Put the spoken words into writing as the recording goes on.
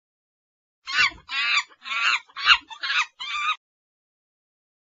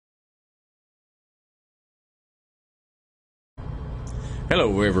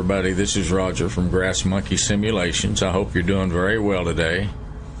Hello everybody, this is Roger from Grass Monkey Simulations. I hope you're doing very well today.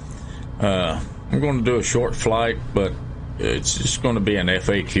 I'm going to do a short flight, but it's just going to be an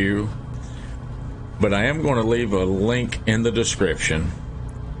FAQ. But I am going to leave a link in the description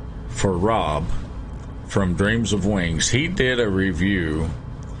for Rob from Dreams of Wings. He did a review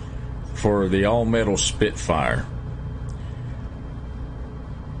for the all-metal Spitfire,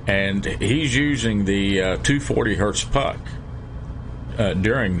 and he's using the 240 hertz puck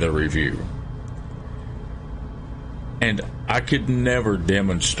during the review, and I could never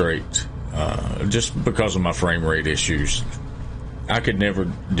demonstrate just because of my frame rate issues. I could never.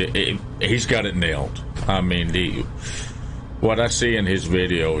 He's got it nailed. I mean, what I see in his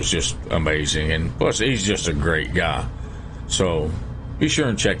video is just amazing, and plus he's just a great guy. So be sure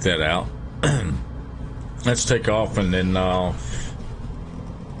and check that out. Let's take off, and then I'll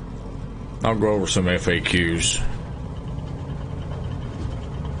go over some FAQs.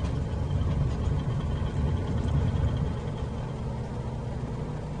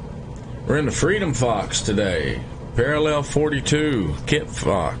 We're in the Freedom Fox today. Parallel 42, Kit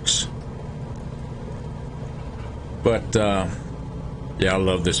Fox. But, yeah, I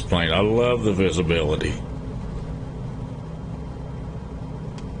love this plane. I love the visibility.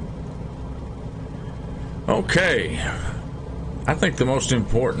 Okay. I think the most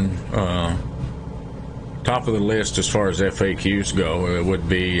important, top of the list as far as FAQs go, it would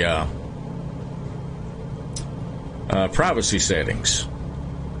be privacy settings.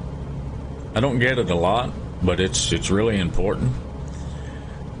 I don't get it a lot, but it's really important.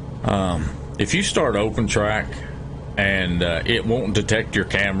 If you start OpenTrack and it won't detect your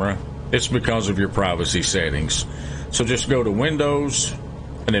camera, it's because of your privacy settings. So just go to Windows,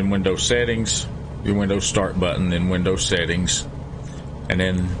 and then Windows Settings, your Windows Start button, then Windows Settings, and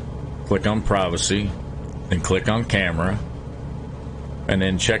then click on Privacy, then click on Camera, and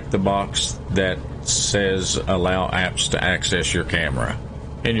then check the box that says Allow apps to access your camera,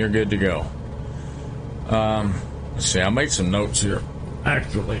 and you're good to go. Let's see, I made some notes here,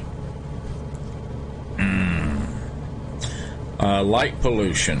 actually. Light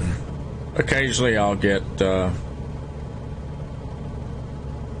pollution. Occasionally I'll get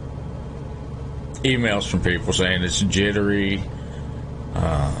emails from people saying it's jittery,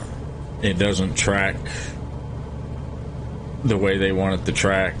 it doesn't track the way they want it to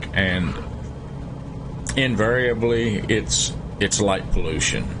track, and invariably it's light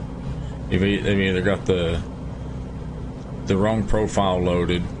pollution. They've either got the wrong profile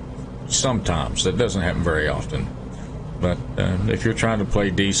loaded. Sometimes that doesn't happen very often, but if you're trying to play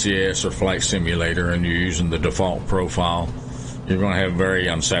DCS or Flight Simulator and you're using the default profile, you're going to have very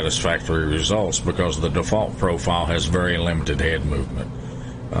unsatisfactory results because the default profile has very limited head movement.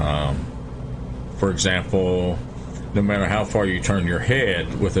 For example, no matter how far you turn your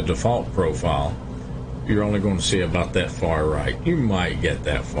head with a default profile, you're only going to see about that far right. You might get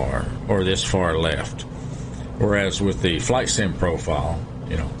that far or this far left. Whereas with the Flight Sim profile,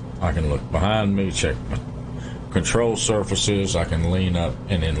 you know, I can look behind me, check my control surfaces, I can lean up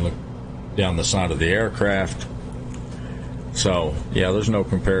and then look down the side of the aircraft. So, yeah, there's no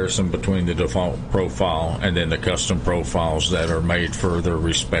comparison between the default profile and then the custom profiles that are made for their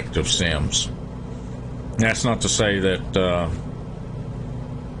respective sims. That's not to say that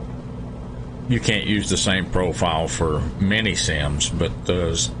you can't use the same profile for many sims, but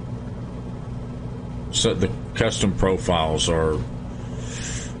so the custom profiles are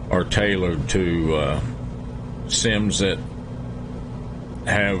tailored to sims that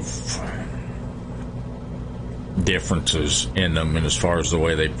have differences in them, and as far as the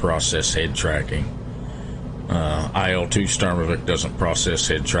way they process head tracking. IL2 Sturmovik doesn't process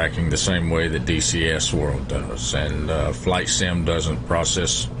head tracking the same way that DCS World does, and Flight Sim doesn't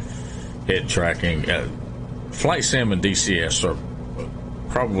process head tracking. Flight Sim and DCS are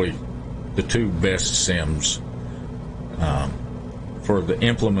probably the two best sims for the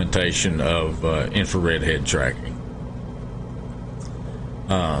implementation of infrared head tracking.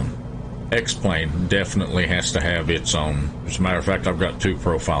 X-Plane definitely has to have its own. As a matter of fact, I've got two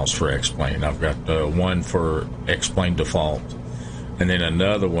profiles for X-Plane. I've got one for X-Plane default, and then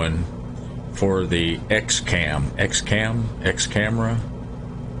another one for the X-Camera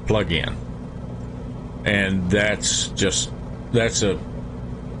plug-in. And that's a,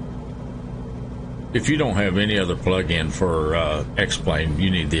 if you don't have any other plug-in for X-Plane,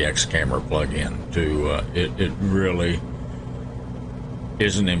 you need the X-Camera plug-in to, it really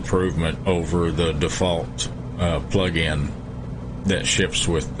is an improvement over the default plug-in that ships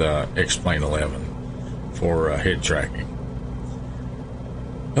with X-Plane 11 for head tracking.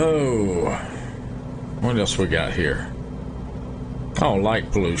 Oh, what else we got here? Oh,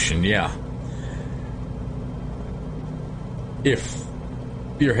 light pollution, yeah. If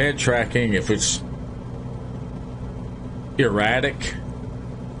your head tracking, if it's erratic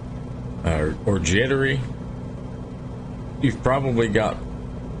or jittery, you've probably got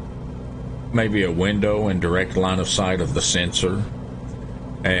maybe a window in direct line of sight of the sensor,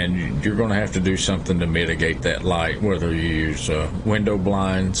 and you're going to have to do something to mitigate that light, whether you use window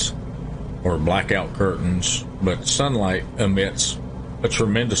blinds or blackout curtains. But sunlight emits a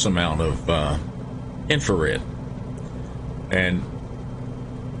tremendous amount of infrared, and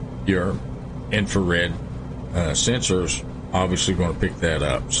your infrared sensors obviously going to pick that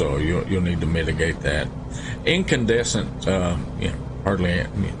up, so you'll need to mitigate that. Incandescent, hardly,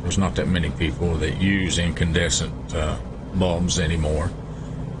 there's not that many people that use incandescent bulbs anymore.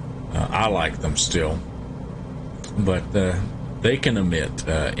 I like them still, but they can emit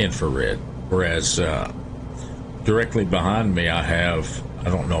infrared, whereas directly behind me I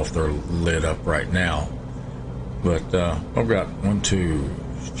don't know if they're lit up right now, but I've got 1, 2,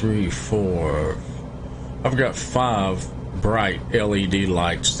 3, 4, I've got 5 bright LED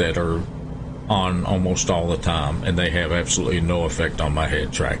lights that are on almost all the time, and they have absolutely no effect on my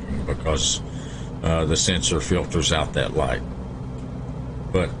head tracking because the sensor filters out that light.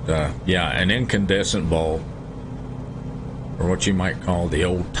 But yeah, an incandescent bulb, or what you might call the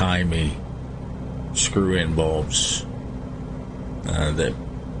old-timey screw-in bulbs that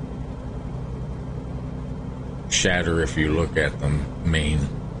shatter if you look at them mean.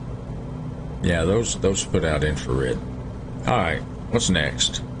 Yeah, those put out infrared. All right, what's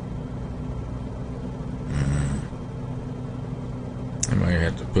next? I might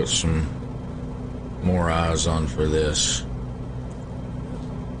have to put some more eyes on for this.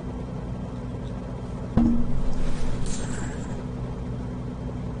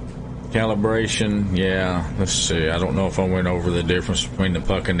 Calibration, yeah, let's see. I don't know if I went over the difference between the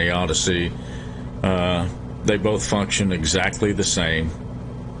Puck and the Odyssey. They both function exactly the same,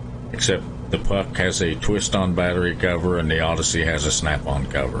 except the Puck has a twist-on battery cover and the Odyssey has a snap-on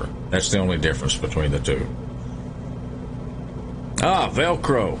cover. That's the only difference between the two.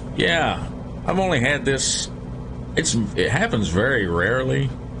 Velcro. Yeah, I've only had this. It happens very rarely,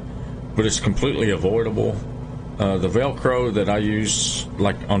 but it's completely avoidable. The Velcro that I use,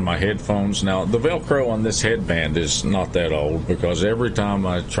 like on my headphones now, the Velcro on this headband is not that old, because every time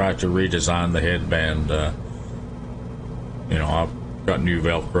I try to redesign the headband, I've got new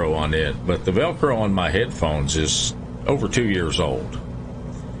Velcro on it. But the Velcro on my headphones is over 2 years old.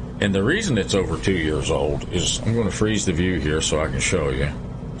 And the reason it's over 2 years old is, I'm going to freeze the view here so I can show you.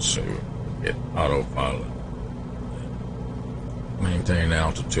 Let's see, get autopilot. Maintain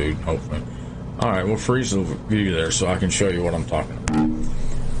altitude, hopefully. Alright, we'll freeze the view there so I can show you what I'm talking about.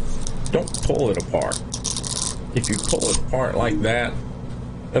 Don't pull it apart. If you pull it apart like that,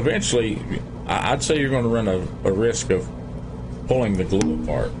 eventually, I'd say you're going to run a risk of pulling the glue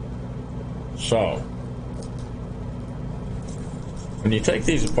apart. So, when you take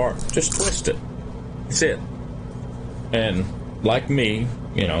these apart, just twist it. That's it. And like me,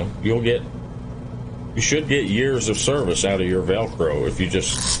 you should get years of service out of your Velcro if you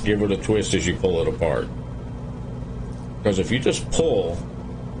just give it a twist as you pull it apart. Because if you just pull,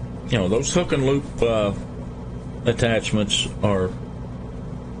 those hook and loop attachments are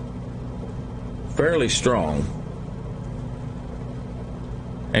fairly strong,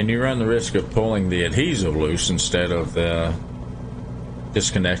 and you run the risk of pulling the adhesive loose instead of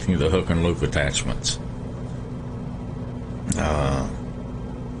disconnecting the hook and loop attachments.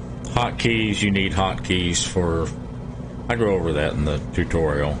 Hotkeys, you need hotkeys for, I go over that in the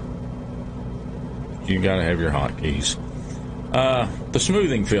tutorial. You gotta have your hotkeys. The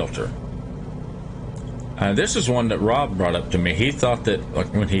smoothing filter. This is one that Rob brought up to me. He thought that,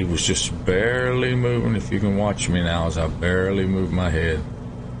 like, when he was just barely moving, if you can watch me now as I barely move my head,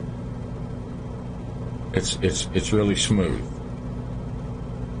 it's really smooth.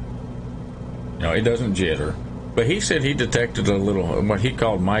 It doesn't jitter. But he said he detected a little, what he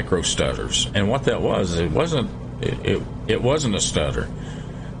called micro stutters, and what that was, it wasn't a stutter,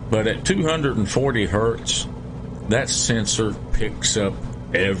 but at 240 hertz, that sensor picks up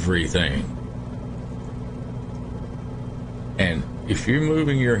everything. And if you're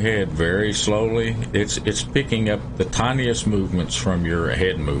moving your head very slowly, it's picking up the tiniest movements from your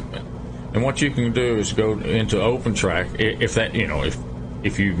head movement. And what you can do is go into open track,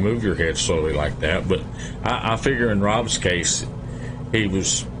 if you move your head slowly like that. But I figure in Rob's case, he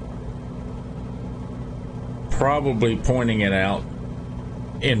was probably pointing it out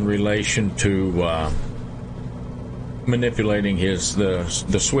in relation to manipulating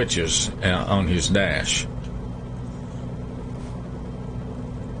the switches on his dash.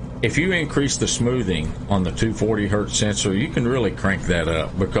 if you increase the smoothing on the 240 hertz sensor, you can really crank that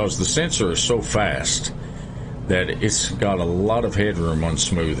up, because the sensor is so fast that it's got a lot of headroom on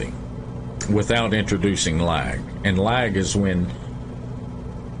smoothing without introducing lag. And lag is when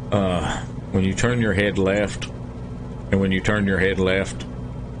you turn your head left, and when you turn your head left,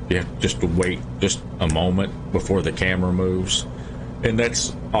 you have just to wait just a moment before the camera moves, and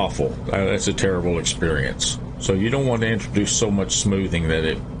that's awful. That's a terrible experience. So you don't want to introduce so much smoothing that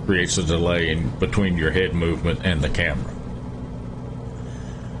it creates a delay in between your head movement and the camera.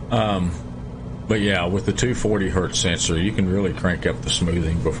 But yeah, with the 240 hertz sensor, you can really crank up the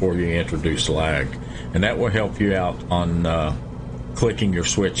smoothing before you introduce lag, and that will help you out on clicking your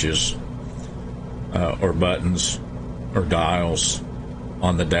switches or buttons or dials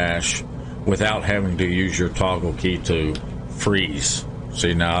on the dash without having to use your toggle key to freeze.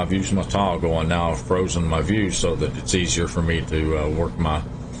 See, now I've used my toggle, and now I've frozen my view so that it's easier for me to work my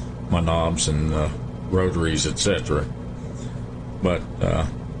knobs and rotaries, etc. But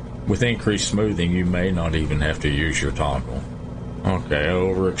with increased smoothing, you may not even have to use your toggle. Okay, I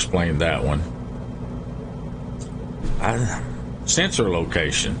over-explained that one. Sensor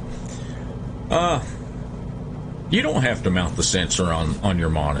location. You don't have to mount the sensor on your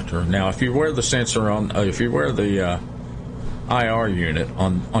monitor. Now, if you wear the sensor on, if you wear the IR unit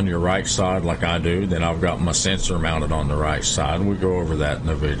on your right side like I do, then I've got my sensor mounted on the right side. We go over that in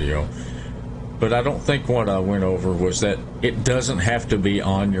the video. But I don't think what I went over was that it doesn't have to be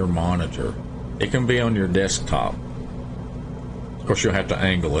on your monitor. It can be on your desktop. Of course, you'll have to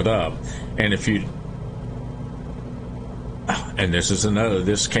angle it up. And if you... And this is another...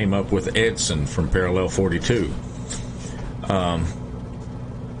 This came up with Edson from Parallel 42.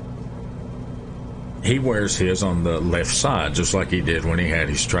 He wears his on the left side, just like he did when he had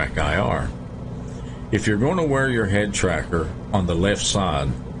his Track IR. If you're going to wear your head tracker on the left side,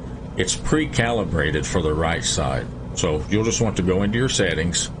 it's pre-calibrated for the right side. So you'll just want to go into your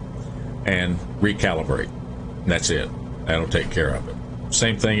settings and recalibrate. That's it. That'll take care of it.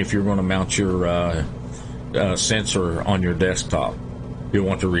 Same thing if you're going to mount your sensor on your desktop. You'll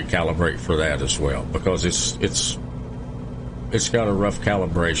want to recalibrate for that as well, because it's got a rough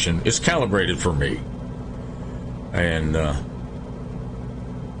calibration. It's calibrated for me. And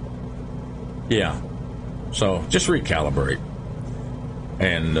yeah, so just recalibrate,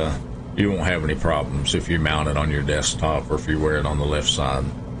 and you won't have any problems if you mount it on your desktop or if you wear it on the left side.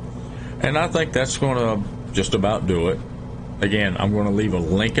 And I think that's going to just about do it. Again, I'm going to leave a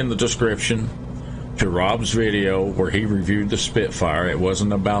link in the description to Rob's video where he reviewed the Spitfire. It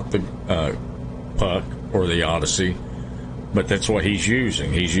wasn't about the Puck or the Odyssey, but that's what he's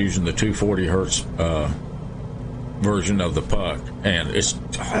using. He's using the 240 hertz version of the Puck, and it's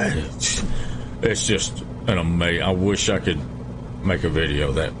just an amazing. I wish I could make a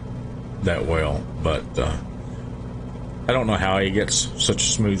video that well, but I don't know how he gets such a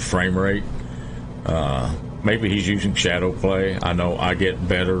smooth frame rate. Maybe he's using shadow play. I know I get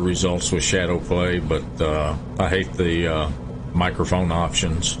better results with shadow play, but I hate the microphone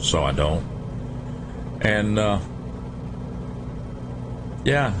options, so I don't. And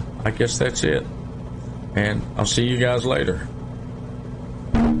yeah, I guess that's it. And I'll see you guys later.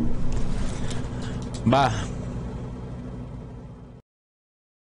 Bye.